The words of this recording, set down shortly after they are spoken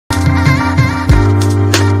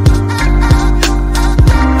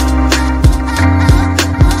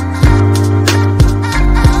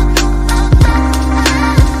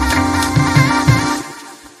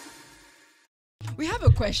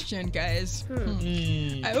question, guys.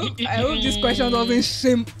 I hope this question doesn't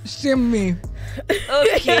shame me.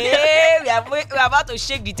 Okay, we are about to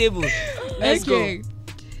shake the table. Let's go.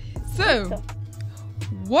 So,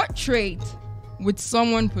 what trait would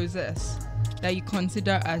someone possess that you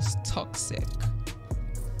consider as toxic?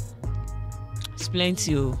 It's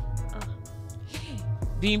plenty.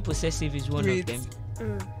 Being possessive is one of them.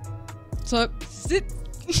 Toxicity.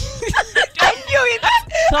 I knew it.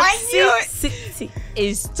 Toxicity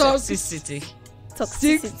Is toxicity.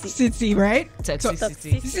 Toxicity, right?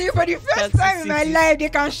 Toxicity. See, for the first time in my life, they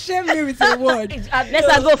can shame me with a word.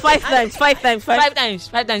 Let's go 5 times. 5 times. 5 times.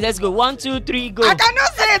 5 times. Let's go. 1, 2, 3, go. I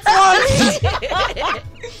cannot say it once.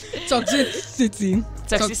 Toxicity.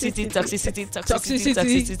 Toxicity.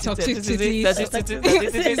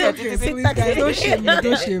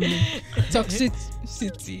 Don't shame me.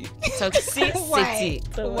 Toxicity.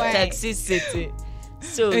 Toxicity.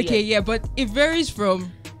 So okay, but it varies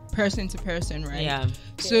from person to person, right? Yeah.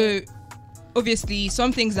 So obviously,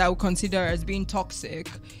 some things I would consider as being toxic,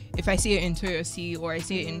 if I see it in Toyosi or I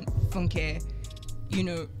see it in Funke,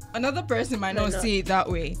 another person might not see it that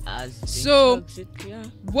way. So, toxic,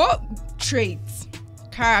 what traits,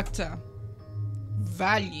 character,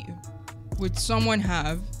 value would someone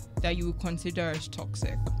have that you would consider as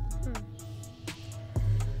toxic?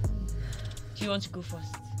 Do you want to go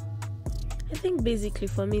first? I think basically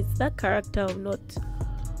for me, it's that character of not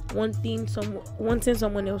wanting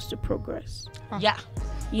someone else to progress. Yeah.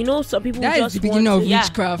 Some people that just is the beginning of yeah.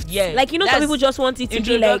 witchcraft. Yeah. Like, some people just want it to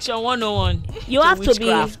be like Introduction 101. You have to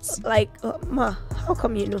witchcraft. be like, ma, how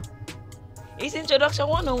come you know? It's introduction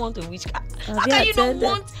 101 to witchcraft. How Have can you you not attended?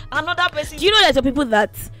 want another person? Do you know there's some people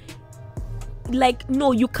that like,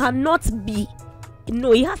 no, you cannot be.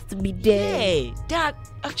 No, it has to be there. Yeah, there are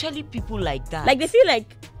actually people like that. Like, they feel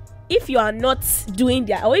like if you are not doing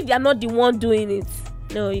that, or if they are not the one doing it,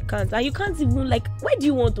 no, you can't. And you can't even, like, where do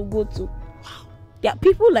you want to go to? Wow. There are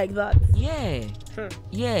people like that. Yeah.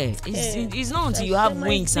 Yeah. It's not until you have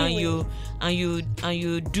wings and you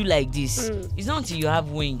do like this. It's not until you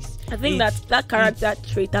have wings. I think that character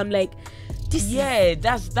trait, I'm like, this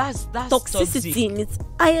that's toxicity in its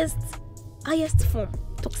highest form.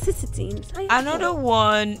 Toxicity in its highest Another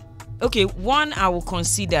form. one I will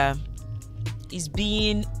consider is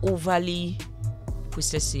being overly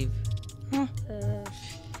possessive.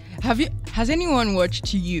 Has anyone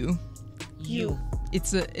watched You? You.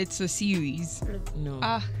 It's a series.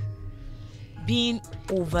 No. Being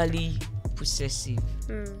overly possessive.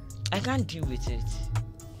 I can't deal with it.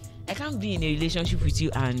 I can't be in a relationship with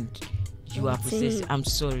you and you are possessive. I'm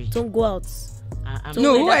sorry. Don't go out.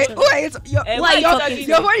 Who are you?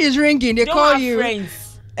 Your phone is ringing. They call you. Friends.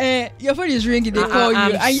 Your phone is ringing. They call you.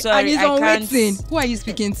 And it's on waiting. Who are you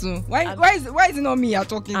speaking to? Why is it not me you're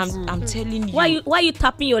talking to? I'm telling you. Why are you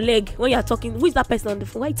tapping your leg when you're talking? Who is that person on the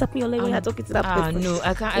phone? Why are you tapping your leg when you're talking to that person? No,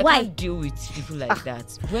 I can't deal with people like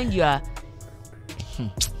that. When you are,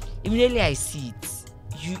 immediately I see it.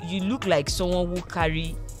 You look like someone who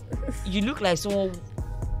carry. You look like someone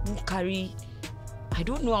who carry. I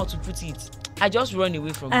don't know how to put it. I just run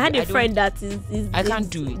away from. I had a friend that is I can't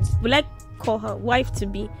do it. Will I call her wife to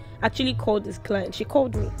be? Actually called this client. She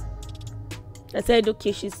called me. I said,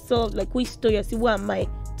 okay, she's so like, who is Toyosi? Who am I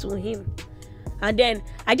to him? And then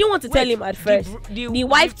I didn't want to tell him at first. The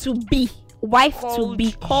wife to be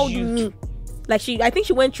called me. Like, I think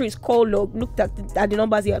she went through his call log, looked at the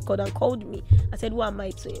numbers he had called and called me. I said, who am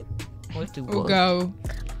I to him? Go.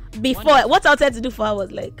 Before, what I wanted to do for her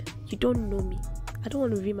was like, you don't know me. I don't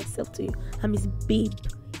want to reveal myself to you. I'm his babe.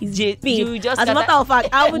 His babe. As a matter of fact,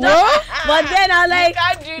 I would just, but then I'm like,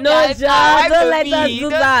 no, don't let us do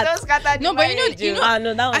that. No, but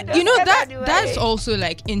that's also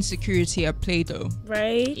like insecurity at play though.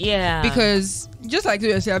 Right? Yeah. Because just like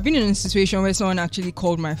you said, I've been in a situation where someone actually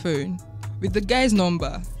called my phone with the guy's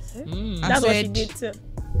number. That's what she did too.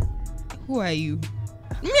 Who are you?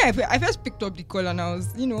 Me, I first picked up the call and I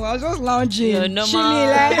was just lounging, chilling,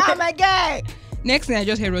 like, oh my God. Next thing I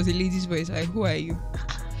just heard was a lady's voice, like, who are you?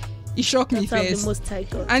 It shocked me first.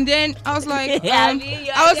 And then I was like, no,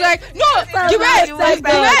 the way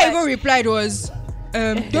I even replied was,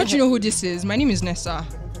 don't you know who this is? My name is Nessa.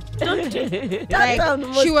 Like,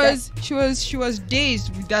 she was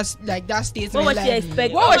dazed with that statement. What was she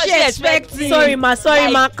expecting? What was she expecting? Sorry ma,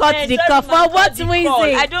 cut the cuff. What do we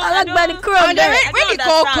say? I like the crew. And then when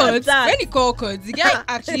the call cut, the guy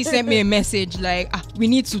actually sent me a message like, we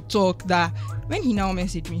need to talk. That when he now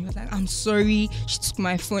messaged me, he was like, I'm sorry, she took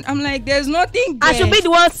my phone. I'm like, there's nothing there. I should be the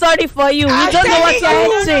one sorry for you. You don't know what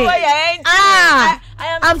you're saying.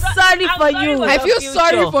 I'm sorry for you. I feel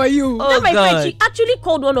sorry for you. Oh, my friend, she actually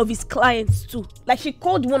called one of his clients too. Like, she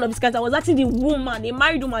called one of his clients. I was asking the woman, a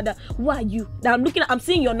married woman, that, who are you? That I'm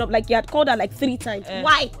seeing your number. Like, he had called her like 3 times.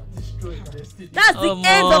 Why? That's the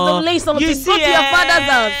end of the relationship. Go to your father's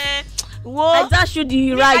house. What? That should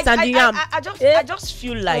the rice and the yam. I just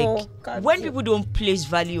feel like when people don't place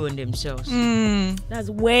value on themselves, that's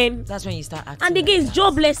when you start acting. And again, it's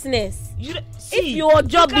joblessness. If See, your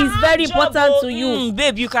job is very important to you,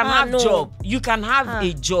 babe, you can have job. You can have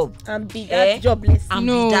a job and be that jobless. And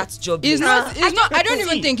be that jobless. It's not. It's not. I don't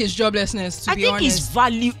even think it's joblessness. To be honest, I think it's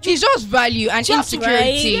value. It's just value and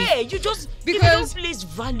insecurity. Right? Yeah, you just because if you don't place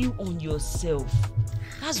value on yourself,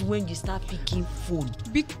 that's when you start picking phone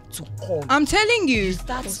to call. I'm telling you,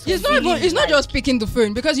 it's not just picking the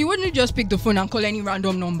phone, because you wouldn't just pick the phone and call any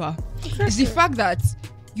random number. Exactly. It's the fact that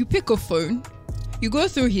you pick a phone, you go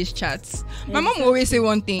through his chats. My mom will always say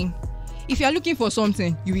one thing: if you're looking for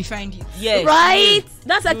something, you will find it. Yes. Right?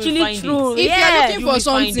 That's actually true. If you're looking for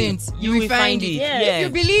something, you will find it. Yeah. If you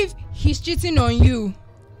believe he's cheating on you,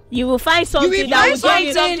 you will find something that will get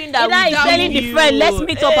you. Something that is telling the friend, let's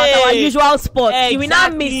meet up at our usual spot. Exactly. You will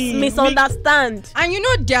not misunderstand. And you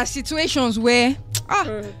know, there are situations where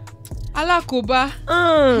Alakoba,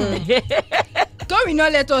 God will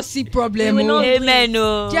not let us see problem. Amen.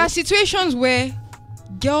 There are situations where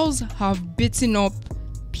girls have beaten up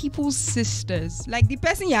people's sisters, like the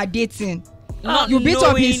person you are dating. You beat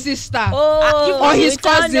up his sister or his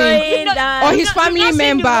cousin or his family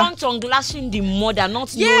member. On glashing the mother,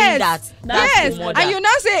 not knowing that's the mother. And you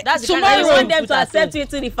now say tomorrow you want them to accept you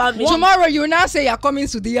to the family. Tomorrow you now say you're coming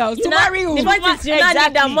to the house. Tomorrow the point is you now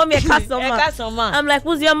need that mommy a customer. I'm like,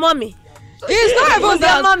 who's your mommy? It's not even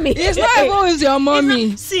your mommy. It's not even who's your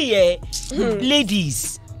mommy. See,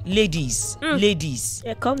 ladies.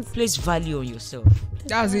 Place value on yourself.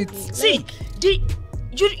 That's it. See,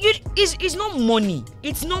 it's not money.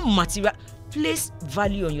 It's not material. Place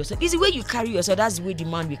value on yourself. It's the way you carry yourself. That's the way the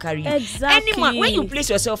man will carry you. Exactly. Any man, when you place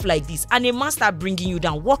yourself like this and a man start bringing you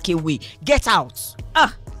down, walk away. Get out.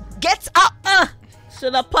 Get out.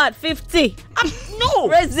 Should have part 50. No.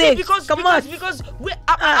 See, because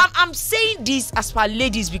I'm saying this as for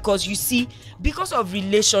ladies, because you see, because of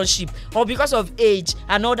relationship or because of age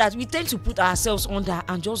and all that, we tend to put ourselves under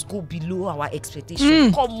and just go below our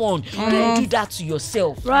expectation. Come on, don't do that to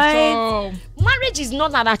yourself. Right? Marriage is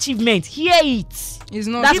not an achievement. Hear it. It's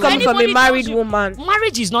not. That's coming from a married woman.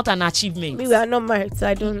 Marriage is not an achievement. We are not married, so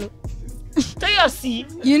I don't know.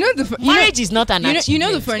 You know marriage is not an achievement. You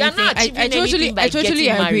know the funny thing. I totally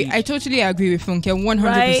agree. I totally agree with Funke 100%.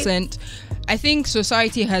 Right? I think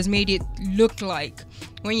society has made it look like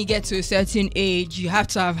when you get to a certain age, you have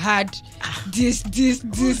to have had this.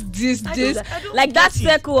 Like that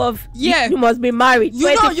circle of you must be married.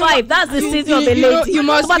 25. That's the season of a lady. You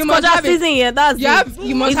must have season here. That's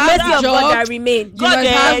you must have a job. God that remain. You must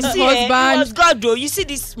have husband. God, though, you see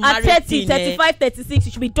this at 30, 35, 36,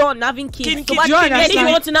 you should be done having kids. So if you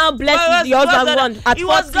want to now bless the husband one at 40,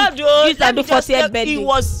 was God, though. you can do 40th birthday. It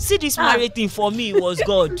was this married thing for me. It was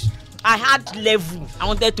God. I had level. I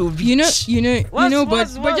wanted to reach. But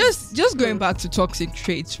just going back to toxic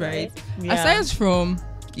traits, right? Yeah. Aside from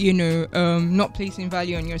not placing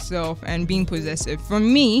value on yourself and being possessive, for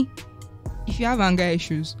me, if you have anger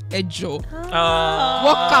issues, walk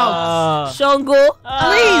out, Shango,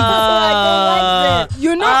 please.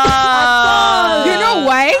 You know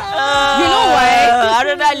why?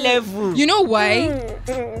 Another level. You know why?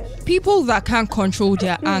 People that can't control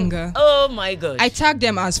their anger. Oh my God. I tag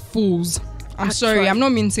them as fools. I'm sorry, I'm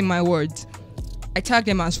not mincing my words. I tag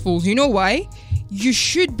them as fools. You know why? You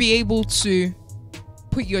should be able to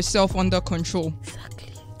put yourself under control.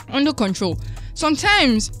 Exactly. Under control.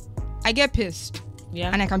 Sometimes I get pissed.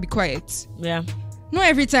 Yeah. And I can be quiet. Yeah. Not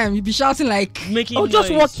every time you be shouting like making noise.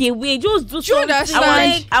 Just walk away. Just do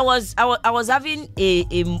something. I was having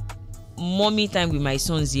a mommy time with my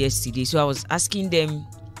sons yesterday, so I was asking them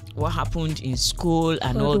what happened in school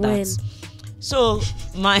and all that. So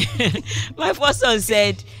my first son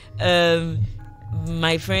said,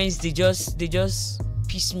 my friends they just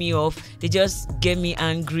piss me off, they just get me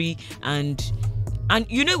angry, and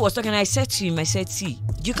he was talking. I said to him, see,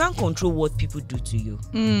 you can't control what people do to you,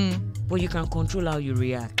 but you can control how you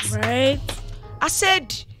react. Right? I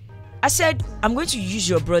said I'm going to use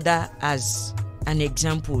your brother as an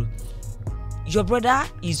example. Your brother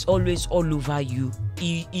is always all over you.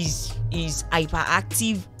 He is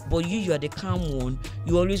hyperactive but you are the calm one.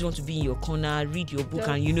 You always want to be in your corner, read your book,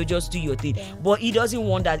 and just do your thing. But he doesn't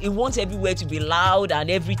want that. He wants everywhere to be loud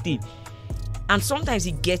and everything. And sometimes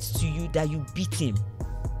it gets to you that you beat him,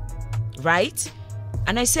 right?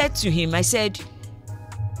 And I said to him,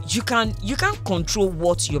 you can't control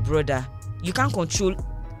what your brother, you can't control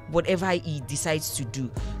whatever he decides to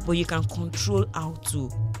do, but you can control how to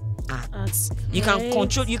act. You can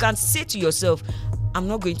control, you can say to yourself, I'm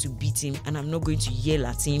not going to beat him and I'm not going to yell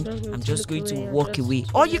at him. I'm just going to walk away.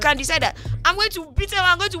 Or you can decide that I'm going to beat him,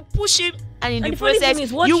 I'm going to push him, and in the process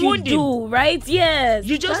you wound him. Right? Yes.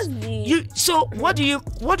 So what do you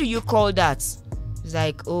call that? It's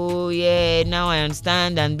like, oh yeah, now I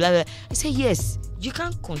understand and blah blah. I say yes, you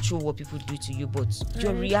can't control what people do to you, but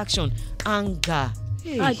your reaction, anger.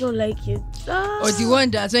 Hey. I don't like it. Or the one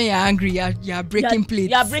that's when you're angry, you're breaking plates.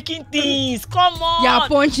 You're breaking things. Come on. You're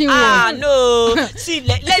punching one. No. See,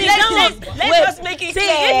 let's just make it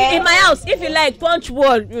clear. In my house, if you like punch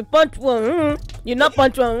one, you punch one. You not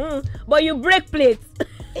punch one, but you break plates.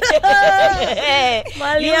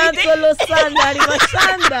 Malian Solo Sanda.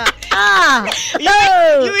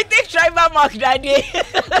 You will take tribal mark that day.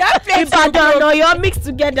 That plate you're mixed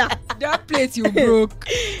together. That plate you broke.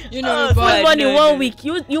 But money 1 week.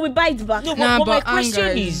 You will buy it back. No, but my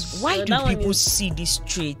question is, why do people see these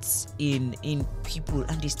traits in people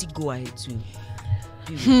and they still go ahead to?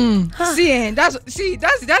 That's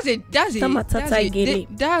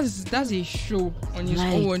a show on its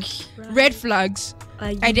own. Red flags,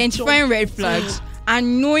 identifying red flags,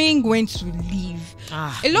 and knowing when to leave.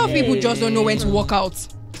 A lot of people just don't know when to walk out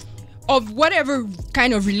of whatever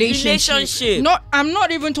kind of relationship. I'm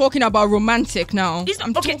not even talking about romantic now.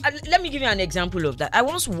 Let me give you an example of that. I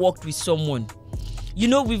once walked with someone.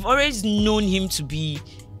 We've always known him to be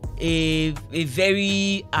a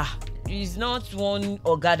very he's not one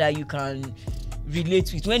Oga that you can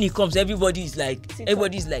relate with. When he comes, everybody's like,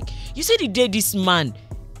 you see the day this man,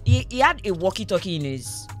 he had a walkie-talkie in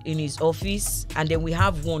his office, and then we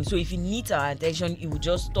have one. So if he needs our attention, he would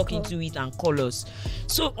just talk into it and call us.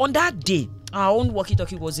 So on that day, our own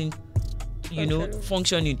walkie-talkie wasn't,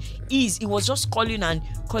 functioning. He was just calling and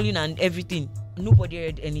everything. Nobody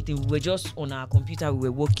heard anything. We were just on our computer. We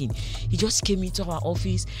were working. He just came into our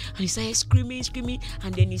office and he started screaming,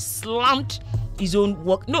 and then he slammed his own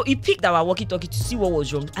he picked our walkie-talkie to see what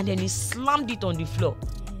was wrong, and then he slammed it on the floor.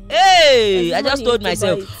 Hey, I just told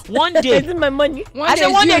myself, one day, isn't my money?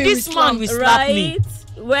 One day this man will slap me.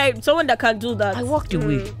 Right, someone that can do that. I walked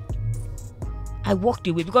away.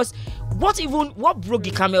 Because what broke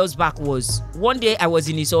the camel's back was, one day I was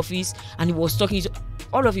in his office and he was talking.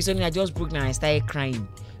 All of a sudden, I just broke down and I started crying.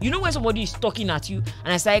 When somebody is talking at you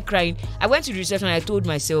and I started crying, I went to the reception and I told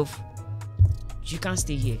myself, you can't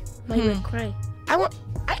stay here. Why you were crying? I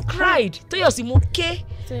cried. Toyosi, okay?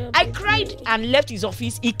 I cried and left his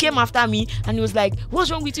office. He came after me and he was like, what's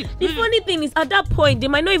wrong with you? The funny thing is, at that point, they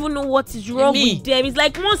might not even know what is wrong with them. It's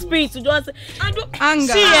like one spirit to just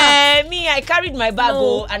anger. See, me, I carried my bag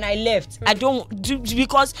and I left. I don't do,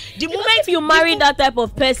 because the moment if you marry that type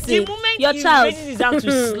of person, the moment your child raises his hand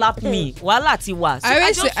to slap me,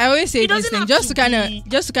 I always say this thing just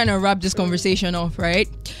to kind of wrap this conversation off, right?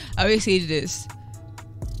 I always say this,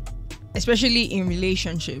 especially in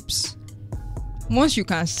relationships. Once you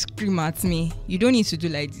can scream at me, you don't need to do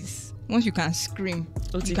like this. Once you can scream,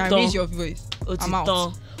 you can raise your voice. I'm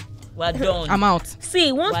out. We're done. I'm out.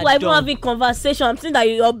 See, once we're even having conversation, I'm seeing that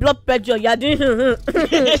your blood pressure, you're doing.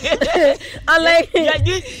 I'm like,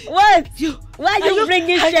 what? Why are you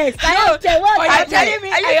bringing checks? Are you telling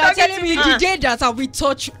me the day that we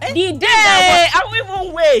touch? The day that I won't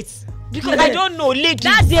even wait. Because I don't know, ladies.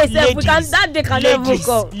 That day can never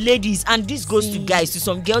go. Ladies, and this goes to guys. So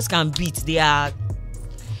some girls can beat. They are.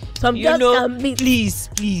 Some girls can beat. Please,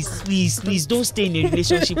 don't stay in a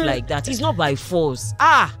relationship like that. It's not by force.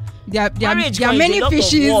 There are many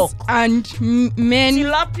fishes and men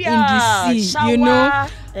tilapia, in the sea. Shower,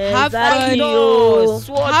 have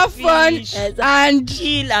fun, and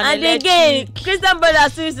kill and again, Christian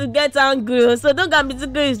brothers used to get angry, so don't get me to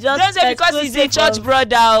go. Just don't say because he's a church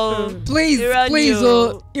brother. Please,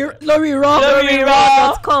 Lori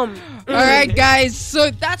Raw.com. All right, guys.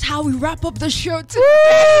 So that's how we wrap up the show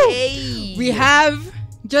today. We have,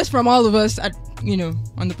 just from all of us at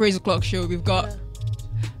on the Praise O'Clock show, we've got.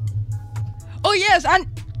 Oh yes, and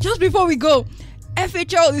just before we go,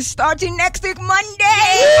 FHL is starting next week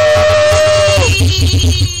Monday.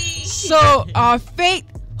 So our faith,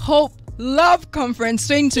 hope, Love Conference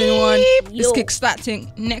 2021 is Yo.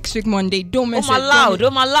 kickstarting next week Monday. Don't miss it. Oh my You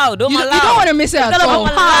don't want to miss it at all.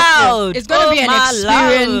 loud. It's going to be an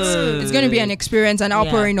experience. Loud. It's going to be an experience, an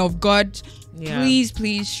outpouring of God. Yeah.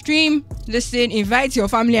 Please stream, listen, invite your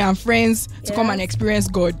family and friends to come and experience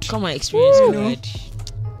God. Come on, experience good.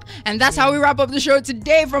 And that's how we wrap up the show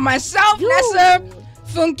today. From myself, Nessa,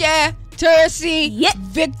 Funke, Toxicity,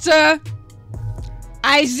 Victor,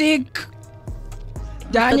 Isaac,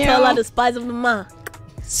 Daniel, The spice of the man.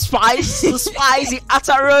 Spicy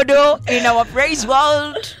Atarodo in our praise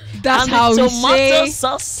world. That's and how we tomato say.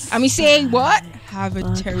 sauce. And we say what? Have a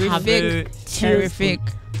Have a terrific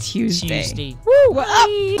Tuesday. Woo, What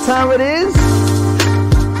up? Time it is.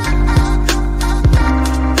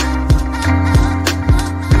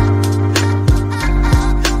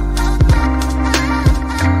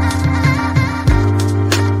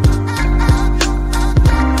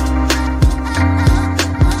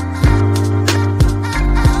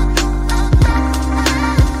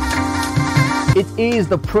 It is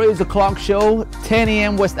the Praise the Clock Show, 10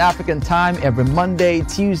 a.m. West African time, every Monday,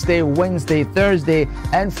 Tuesday, Wednesday, Thursday,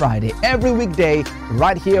 and Friday. Every weekday,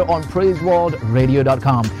 right here on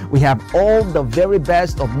PraiseworldRadio.com. We have all the very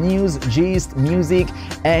best of news, gist, music,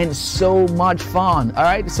 and so much fun. All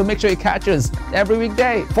right, so make sure you catch us every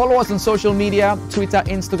weekday. Follow us on social media, Twitter,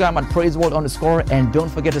 Instagram at PraiseWorld_, and don't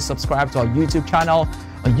forget to subscribe to our YouTube channel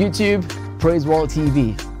on YouTube, Praiseworld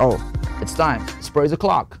TV. Oh, it's time. It's Praise the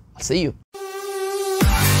Clock. I'll see you.